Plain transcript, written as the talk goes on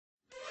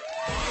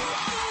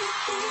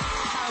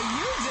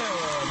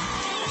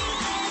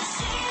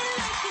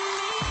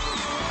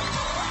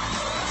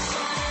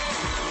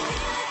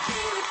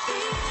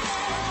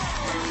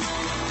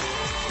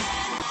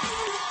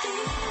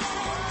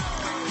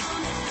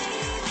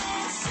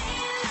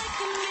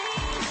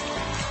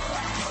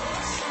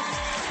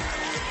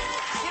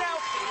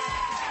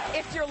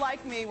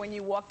like me, when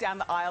you walk down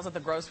the aisles at the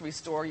grocery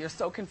store, you're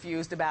so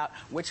confused about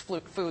which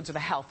foods are the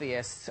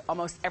healthiest.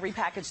 Almost every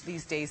package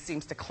these days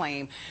seems to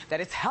claim that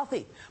it's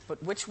healthy,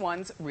 but which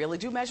ones really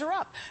do measure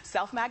up?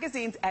 Self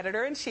Magazine's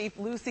editor-in-chief,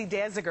 Lucy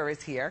Danziger,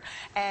 is here,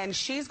 and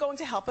she's going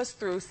to help us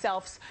through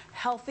Self's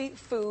Healthy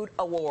Food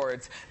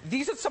Awards.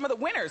 These are some of the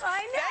winners. I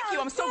know. Thank you.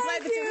 I'm so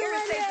glad that you're here to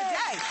save the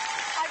day.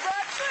 I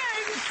brought food.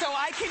 So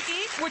I can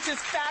eat, which is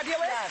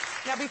fabulous. Yes.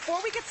 Now, before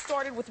we get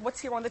started with what's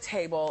here on the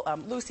table,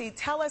 Lucy,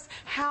 tell us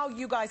how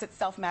you guys at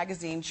Self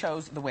Magazine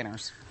chose the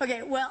winners.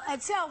 Okay, well,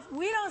 at Self,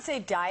 we don't say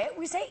diet,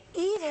 we say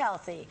eat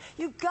healthy.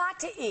 You've got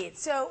to eat.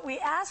 So we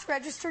asked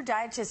registered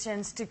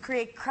dietitians to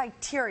create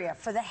criteria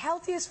for the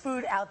healthiest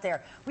food out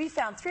there. We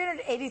found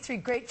 383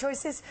 great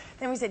choices.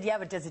 Then we said, yeah,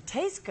 but does it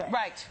taste good?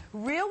 Right.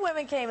 Real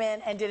women came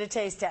in and did a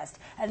taste test.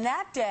 And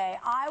that day,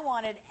 I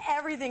wanted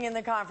everything in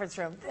the conference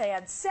room. They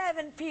had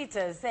 7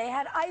 pizzas. They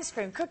had ice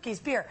cream, cookies,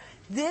 beer.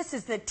 This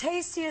is the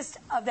tastiest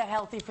of the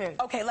healthy food.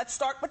 Okay, let's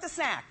start with the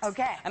snacks.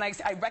 Okay. And I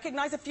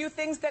recognize a few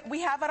things that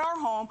we have at our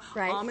home.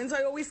 Right. Almonds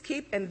I always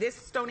keep, and this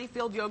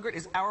Stonyfield yogurt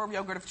is our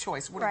yogurt of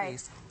choice. What are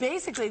these?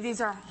 Basically,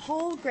 these are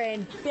whole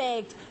grain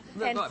baked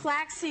and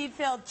flaxseed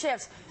filled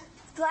chips.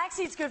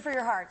 Flaxseed's good for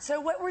your heart. So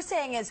what we're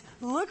saying is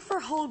look for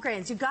whole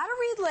grains. You've got to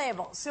read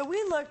labels. So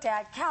we looked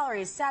at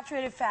calories,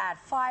 saturated fat,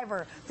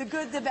 fiber, the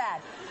good, the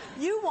bad.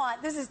 You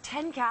want, this is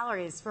 10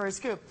 calories for a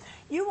scoop.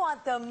 You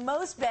want the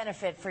most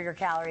benefit for your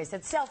calories.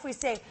 At Self, we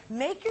say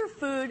make your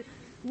food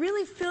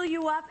really fill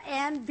you up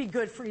and be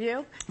good for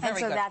you. And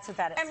so that's what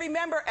that is. And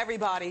remember,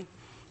 everybody,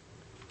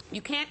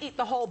 you can't eat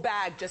the whole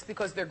bag just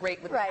because they're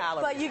great with the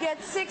calories. But you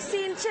get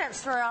 16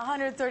 chips for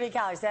 130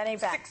 calories. That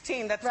ain't bad.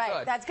 16, that's good.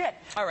 Right, that's good.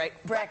 All right,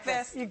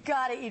 breakfast. You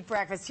got to eat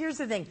breakfast. Here's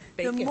the thing.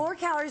 Bacon. The more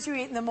calories you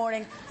eat in the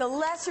morning, the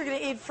less you're going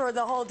to eat for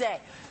the whole day.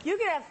 You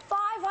can have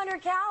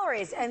 500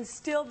 calories and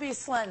still be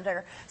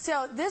slender.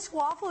 So this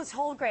waffle is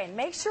whole grain.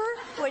 Make sure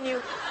when you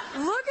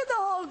look at the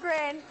whole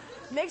grain,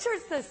 make sure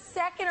it's the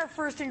second or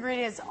first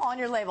ingredients on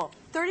your label.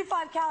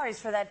 35 calories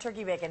for that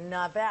turkey bacon.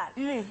 Not bad.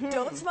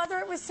 Don't smother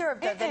it with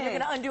syrup, though. Then you're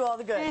going to undo all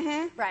the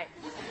good. Right.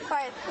 All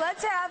right,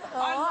 let's have lunch.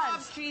 I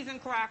love cheese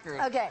and crackers.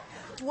 Okay.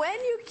 When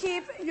you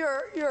keep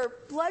your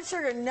blood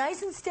sugar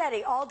nice and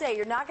steady all day,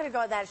 you're not going to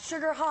go that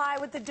sugar high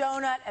with the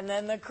donut and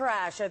then the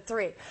crash at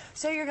 3.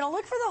 So you're going to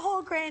look for the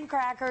whole grain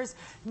crackers,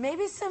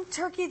 maybe some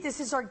turkey. This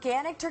is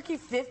organic turkey,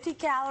 50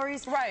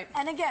 calories. Right.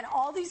 And again,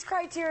 all these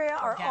criteria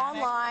are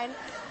online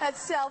at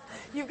Self.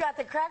 You've got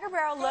the Cracker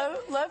Barrel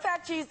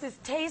low-fat cheese. This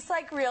tastes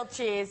like real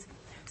cheese.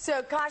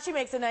 So Kashi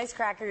makes a nice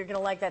cracker. You're going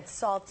to like that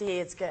salty.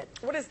 It's good.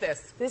 What is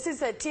this? This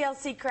is a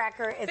TLC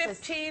cracker. It's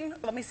 15,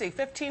 let me see,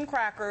 15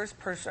 crackers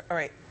per, all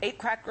right, 8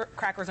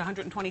 crackers,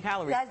 120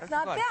 calories. That's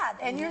not bad,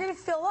 and you're going to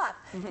fill up.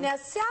 Now,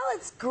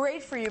 salad's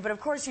great for you, but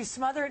of course, you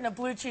smother it in a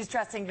blue cheese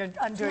dressing, you're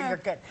undoing your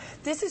good.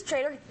 This is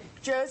Trader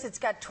Joe's. It's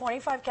got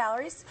 25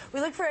 calories.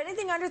 We look for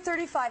anything under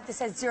 35 that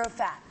says 0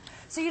 fat.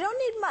 So you don't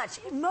need much.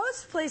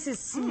 Most places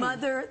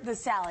smother the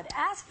salad.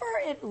 Ask for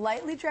it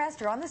lightly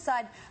dressed or on the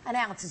side. An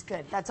ounce is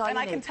good. That's all you need.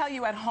 And I can tell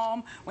you at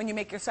home, when you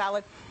make your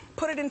salad,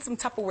 put it in some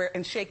Tupperware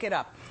and shake it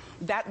up.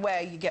 That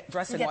way you get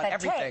dressing on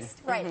everything.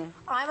 Taste. Right.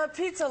 I'm a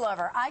pizza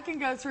lover. I can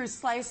go through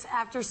slice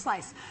after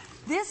slice.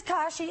 This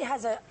Kashi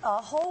has a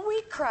whole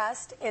wheat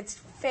crust. It's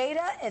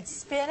feta, it's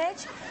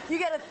spinach. You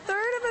get a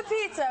third of a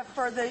pizza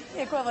for the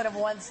equivalent of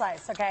 1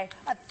 slice, okay?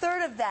 A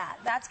third of that.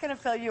 That's going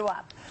to fill you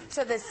up.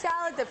 So the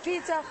salad, the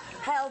pizza,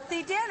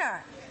 healthy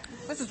dinner.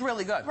 This is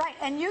really good. Right,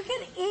 and you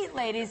can eat,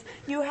 ladies.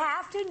 You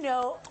have to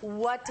know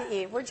what to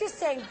eat. We're just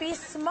saying be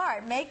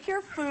smart. Make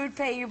your food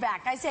pay you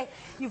back. I say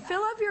you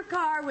fill up your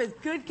car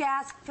with good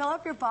gas, fill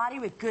up your body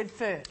with good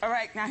food. All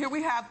right, now here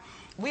we have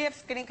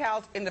Skinny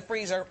Cows in the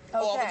freezer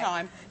all the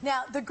time.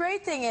 Now, the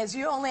great thing is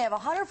you only have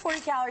 140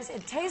 calories.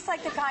 It tastes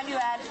like the kind you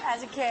had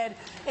as a kid.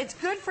 It's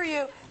good for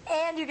you,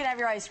 and you can have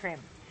your ice cream.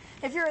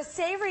 If you're a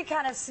savory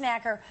kind of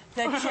snacker,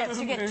 the chips,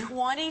 you get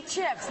 20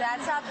 chips.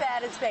 That's not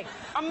bad. It's big.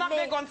 I'm not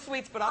big on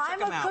sweets, but I'll check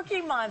them out. I'm a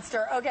cookie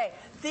monster. Okay,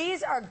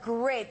 these are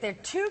great. They're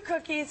 2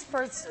 cookies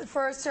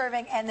for a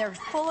serving, and they're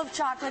full of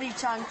chocolatey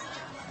chunks.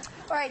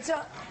 All right, so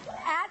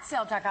at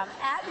Self.com,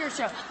 at your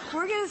show,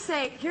 we're going to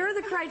say, here are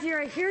the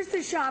criteria, here's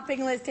the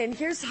shopping list, and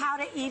here's how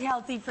to eat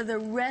healthy for the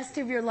rest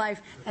of your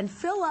life and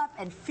fill up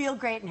and feel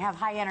great and have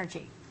high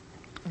energy.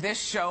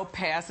 This show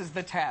passes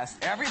the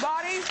test.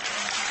 Everybody,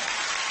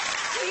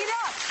 eat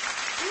up.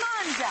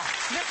 Manja.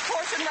 This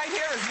portion right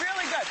here is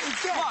really good.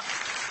 It's good. Look,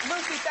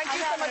 Lucy, thank you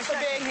so much for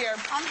being here.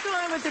 I'm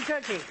going with the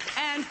cookie.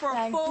 And for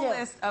a full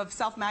list of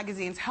Self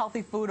Magazine's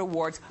Healthy Food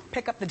Awards,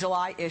 pick up the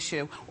July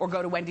issue or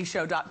go to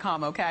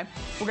wendyshow.com, okay?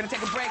 We're going to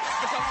take a break,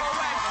 but don't go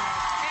away.